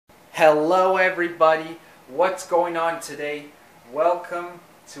Hello everybody, what's going on today? Welcome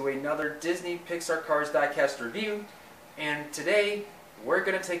to another Disney Pixar Cars diecast review, and today we're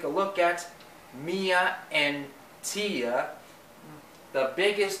going to take a look at Mia and Tia, the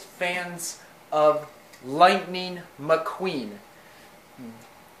biggest fans of Lightning McQueen.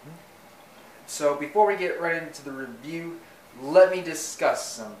 So before we get right into the review, let me discuss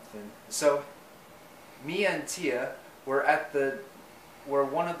something. So Mia and Tia were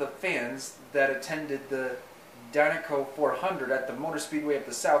one of the fans that attended the Dinoco 400 at the Motor Speedway of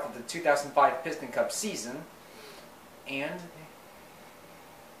the South of the 2005 Pistoncup season, and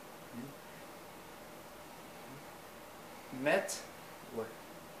met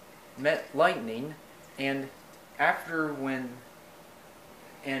Lightning, and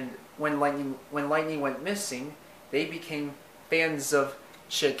when Lightning went missing, they became fans of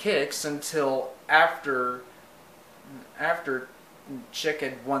Chick Hicks until after Chick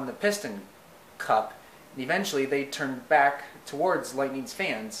had won the Piston Cup, and eventually they turned back towards Lightning's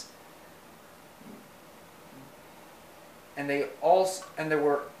fans. And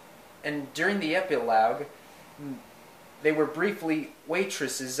during the epilogue, they were briefly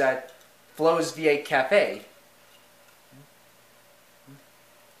waitresses at Flo's VA Cafe.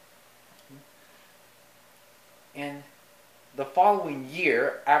 And the following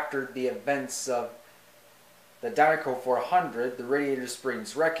year, after the events of the Dinoco 400, the Radiator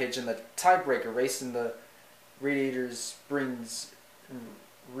Springs wreckage, and the tiebreaker race in the Radiator Springs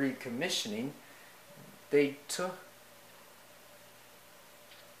recommissioning, they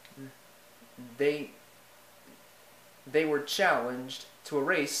were challenged to a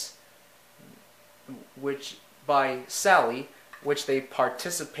race by Sally, which they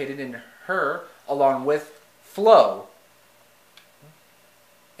participated in her along with Flo.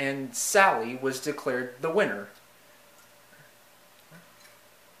 And Sally was declared the winner.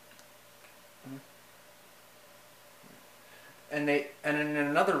 And in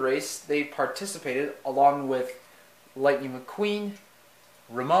another race, they participated along with Lightning McQueen,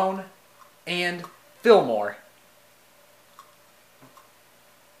 Ramon, and Fillmore.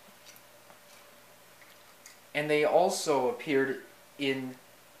 And they also appeared in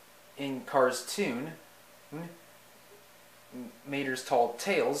Cars Toon, Mater's Tall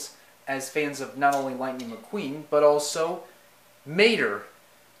Tales, as fans of not only Lightning McQueen, but also Mater,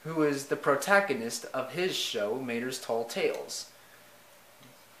 who is the protagonist of his show, Mater's Tall Tales.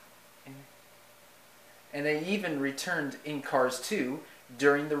 And they even returned in Cars 2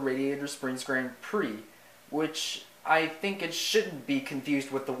 during the Radiator Springs Grand Prix, which I think it shouldn't be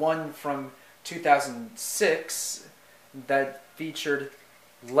confused with the one from 2006 that featured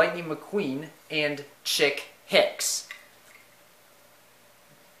Lightning McQueen and Chick Hicks.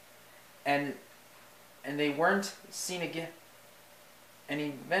 And they weren't seen again. And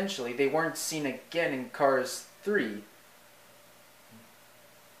eventually they weren't seen again in Cars 3.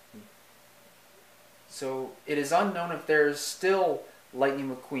 So it is unknown if there's still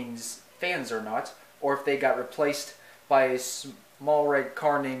Lightning McQueen's fans or not, or if they got replaced by a small red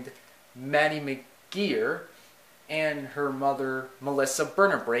car named Maddie McGear and her mother Melissa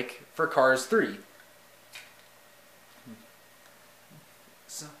Burnerbrake for Cars 3.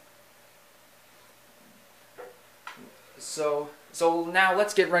 So now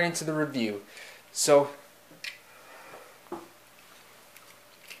let's get right into the review. So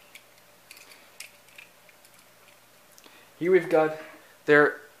here we've got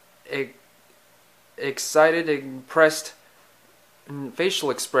their excited, impressed facial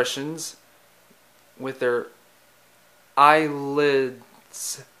expressions with their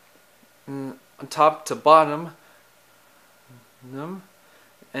eyelids top to bottom,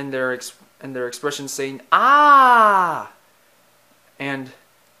 and their expressions saying "ah," and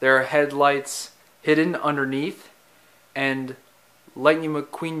their headlights hidden underneath, and Lightning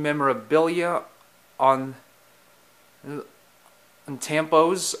McQueen memorabilia on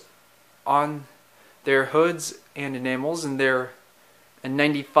tampos on their hoods and enamels, and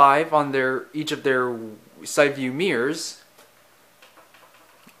 95 on each of their side view mirrors,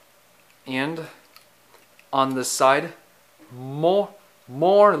 and on the side more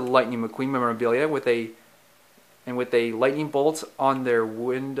Lightning McQueen memorabilia with a lightning bolt on their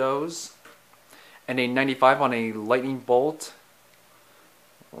windows, and a 95 on a lightning bolt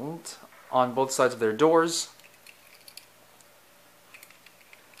on both sides of their doors,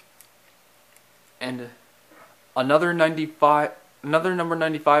 and another number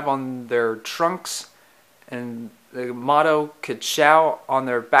 95 on their trunks, and the motto "Ka-chow" on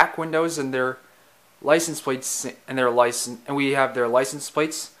their back windows, and their license plates, and we have their license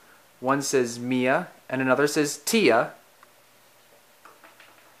plates. One says Mia and another says Tia.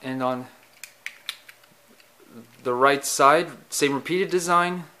 And on the right side, same repeated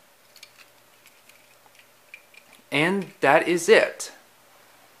design. And that is it.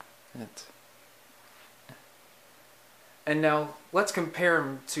 And now let's compare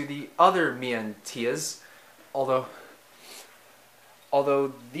them to the other Mia Tias, although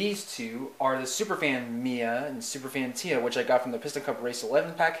these two are the Superfan Mia and Superfan Tia, which I got from the Pistoncup Race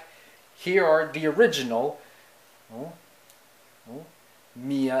 11 pack. Here are the original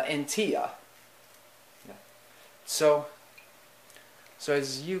Mia and Tia. Yeah. So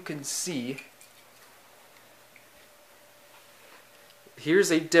as you can see,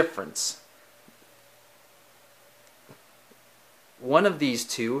 here's a difference. One of these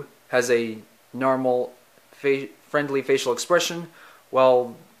two has a normal, friendly facial expression,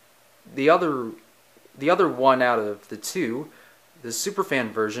 while the other one out of the two, the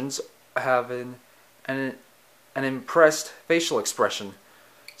Superfan versions, have an impressed facial expression.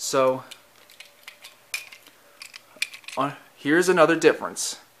 So here's another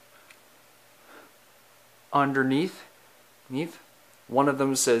difference. Underneath, one of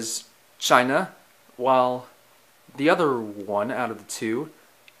them says China, while the other one out of the two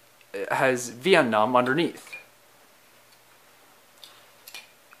has Vietnam underneath.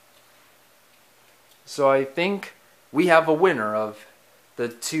 So I think we have a winner of the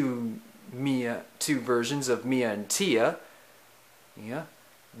two versions of Mia and Tia. Yeah,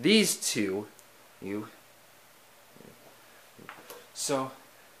 these two. So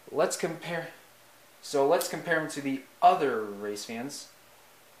let's compare them to the other race fans.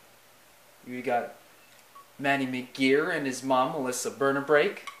 You got Manny McGear and his mom, Melissa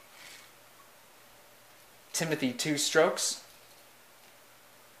Burnabrake. Timothy Two Strokes.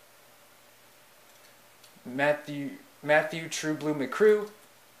 Matthew True Blue McCrew.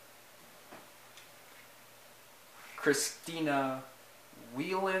 Christina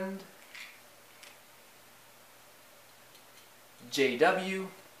Wieland. JW.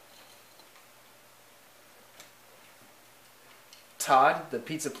 Todd, the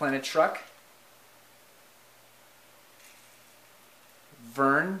Pizza Planet truck.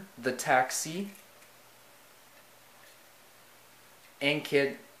 Vern, the taxi.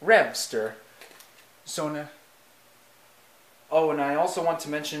 Ankit Revster. So, oh, and I also want to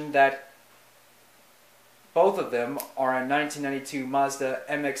mention that both of them are a 1992 Mazda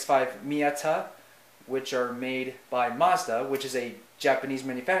MX-5 Miata, which are made by Mazda, which is a Japanese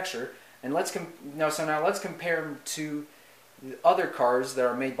manufacturer. And now let's compare them to the other cars that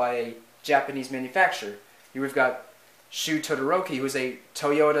are made by a Japanese manufacturer. Here we've got Shu Todoroki, who is a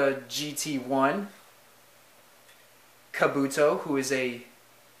Toyota GT1. Kabuto, who is a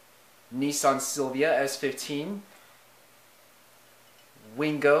Nissan Silvia S15.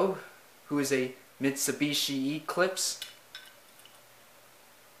 Wingo, who is a Mitsubishi Eclipse.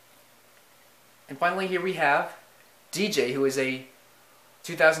 And finally here we have DJ, who is a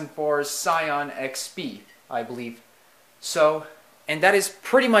 2004 Scion XB, I believe. So, and that is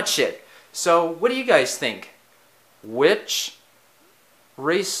pretty much it. So, what do you guys think? Which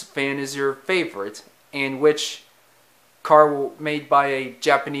race fan is your favorite, and which car made by a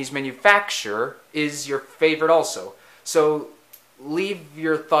Japanese manufacturer is your favorite also? So, leave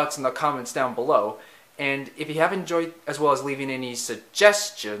your thoughts in the comments down below. And if you have enjoyed, as well as leaving any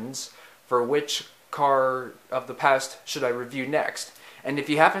suggestions for which car of the past should I review next. And if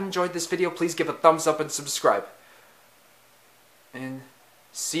you have enjoyed this video, please give a thumbs up and subscribe. And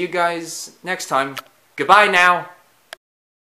see you guys next time. Goodbye now.